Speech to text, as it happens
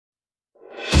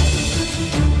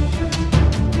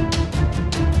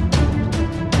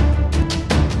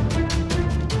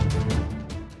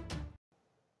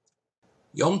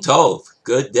Yom Tov,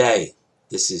 good day.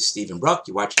 This is Stephen Bruck.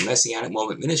 You're watching Messianic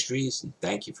Moment Ministries, and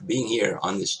thank you for being here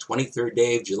on this 23rd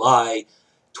day of July,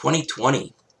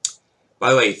 2020.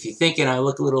 By the way, if you're thinking I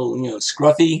look a little,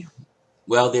 scruffy,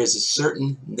 well, there's a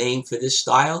certain name for this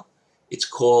style. It's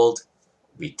called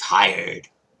retired.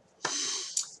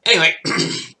 Anyway,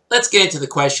 let's get into the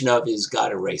question of, is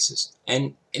God a racist?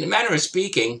 And in a manner of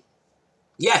speaking,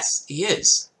 yes, he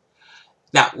is.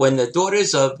 Now, when the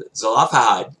daughters of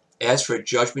Zelophehad asked for a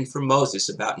judgment from Moses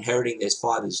about inheriting their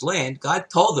father's land, God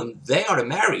told them they are to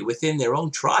marry within their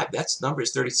own tribe. That's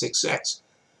Numbers 36:6.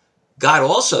 God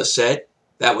also said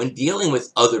that when dealing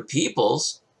with other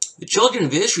peoples, the children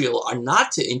of Israel are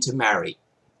not to intermarry,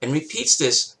 and repeats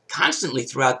this constantly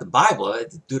throughout the Bible.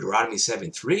 Deuteronomy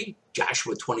 7:3,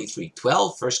 Joshua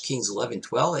 23:12, 1 Kings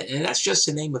 11:12, and that's just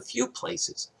to name a few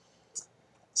places.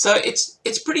 So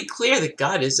it's pretty clear that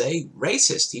God is a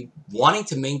racist. He's wanting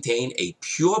to maintain a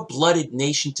pure-blooded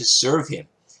nation to serve him.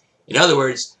 In other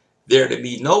words, there are to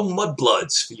be no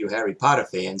mudbloods, for you Harry Potter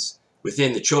fans,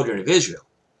 within the children of Israel.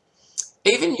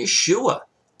 Even Yeshua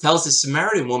tells the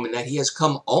Samaritan woman that he has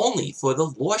come only for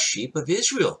the lost sheep of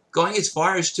Israel, going as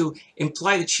far as to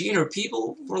imply that she and her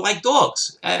people were like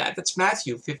dogs. That's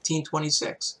Matthew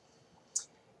 15:26.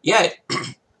 Yet,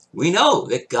 we know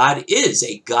that God is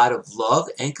a God of love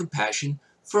and compassion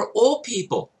for all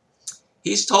people.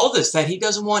 He's told us that he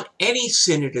doesn't want any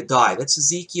sinner to die. That's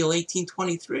Ezekiel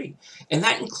 18:23. And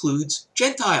that includes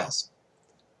Gentiles.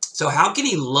 So how can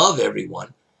he love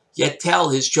everyone, yet tell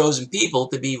his chosen people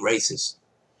to be racist?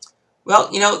 Well,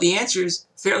 the answer is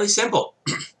fairly simple.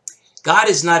 God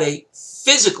is not a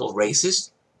physical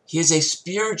racist. He is a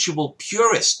spiritual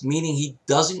purist, meaning he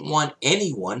doesn't want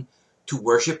anyone to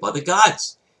worship other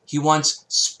gods. He wants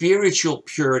spiritual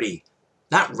purity,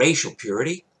 not racial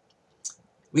purity.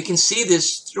 We can see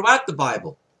this throughout the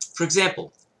Bible. For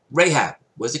example, Rahab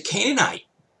was a Canaanite,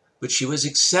 but she was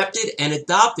accepted and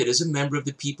adopted as a member of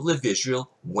the people of Israel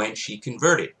when she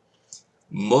converted.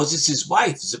 Moses'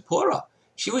 wife, Zipporah,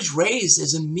 she was raised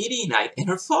as a Midianite, and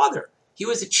her father, he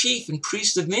was a chief and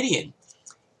priest of Midian.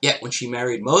 Yet when she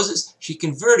married Moses, she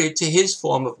converted to his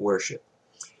form of worship.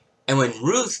 And when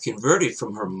Ruth converted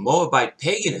from her Moabite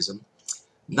paganism,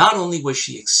 not only was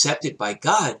she accepted by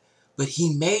God, but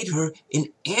he made her an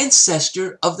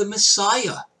ancestor of the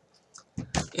Messiah.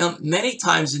 Many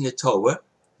times in the Torah,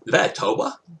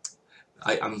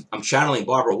 I'm channeling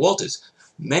Barbara Walters.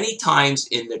 Many times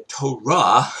in the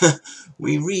Torah,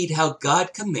 we read how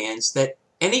God commands that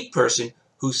any person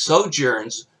who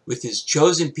sojourns with his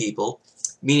chosen people,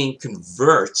 meaning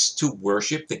converts to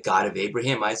worship the God of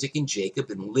Abraham, Isaac, and Jacob,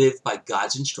 and live by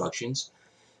God's instructions,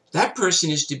 that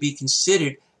person is to be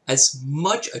considered as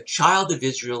much a child of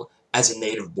Israel as a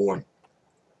native born.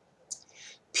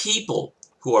 People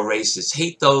who are racist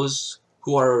hate those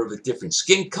who are of a different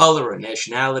skin color or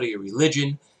nationality or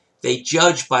religion. They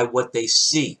judge by what they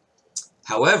see.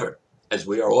 However, as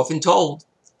we are often told,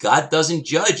 God doesn't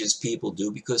judge as people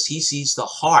do because he sees the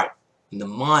heart and the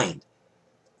mind.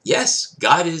 Yes,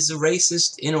 God is a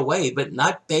racist in a way, but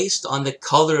not based on the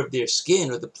color of their skin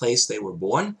or the place they were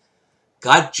born.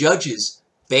 God judges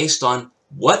based on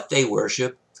what they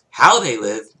worship, how they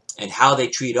live, and how they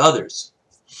treat others.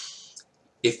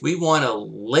 If we want to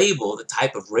label the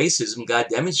type of racism God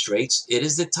demonstrates, it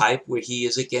is the type where he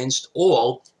is against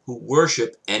all who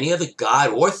worship any other god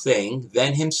or thing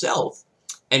than himself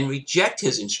and reject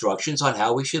his instructions on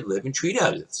how we should live and treat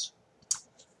others.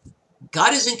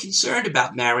 God isn't concerned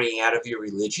about marrying out of your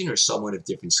religion or someone of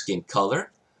different skin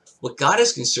color. What God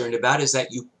is concerned about is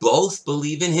that you both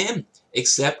believe in him,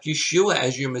 accept Yeshua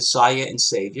as your Messiah and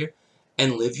Savior,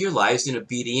 and live your lives in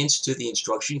obedience to the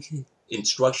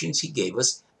instructions he gave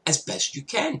us as best you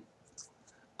can.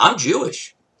 I'm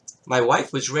Jewish. My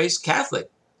wife was raised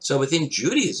Catholic, so within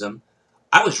Judaism,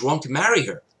 I was wrong to marry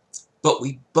her. But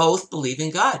we both believe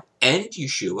in God and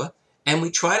Yeshua, and we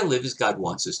try to live as God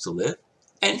wants us to live.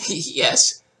 And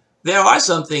yes, there are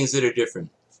some things that are different.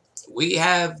 We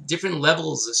have different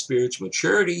levels of spiritual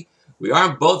maturity. We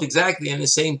aren't both exactly on the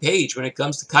same page when it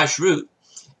comes to kashrut.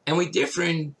 And we differ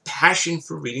in passion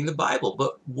for reading the Bible.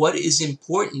 But what is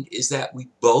important is that we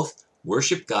both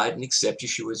worship God and accept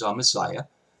Yeshua as our Messiah.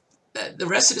 The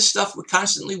rest of the stuff we're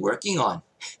constantly working on,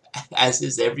 as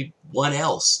is everyone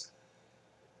else.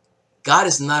 God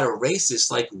is not a racist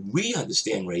like we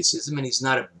understand racism, and he's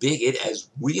not a bigot as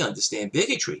we understand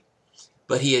bigotry.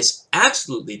 But he is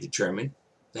absolutely determined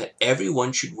that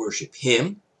everyone should worship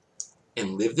him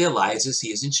and live their lives as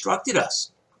he has instructed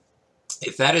us.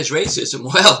 If that is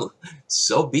racism, well,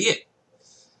 so be it.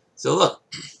 So look,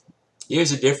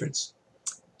 here's the difference.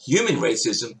 Human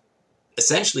racism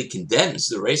essentially condemns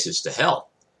the racist to hell,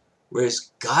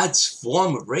 whereas God's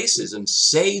form of racism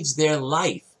saves their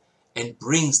life and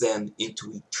brings them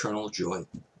into eternal joy.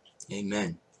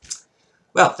 Amen.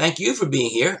 Well, thank you for being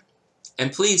here.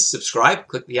 And please subscribe.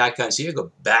 Click the icons here.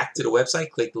 Go back to the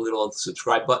website. Click the little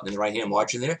subscribe button in the right-hand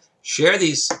margin there. Share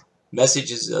these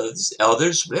messages of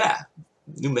others. Yeah.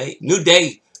 New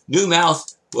day, new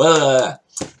mouth. Well,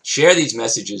 share these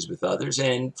messages with others.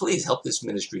 And please help this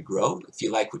ministry grow. If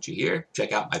you like what you hear,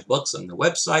 check out my books on the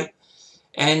website.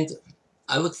 And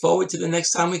I look forward to the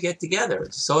next time we get together.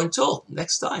 So until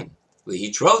next time,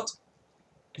 Lehitrot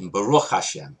and Baruch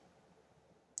Hashem.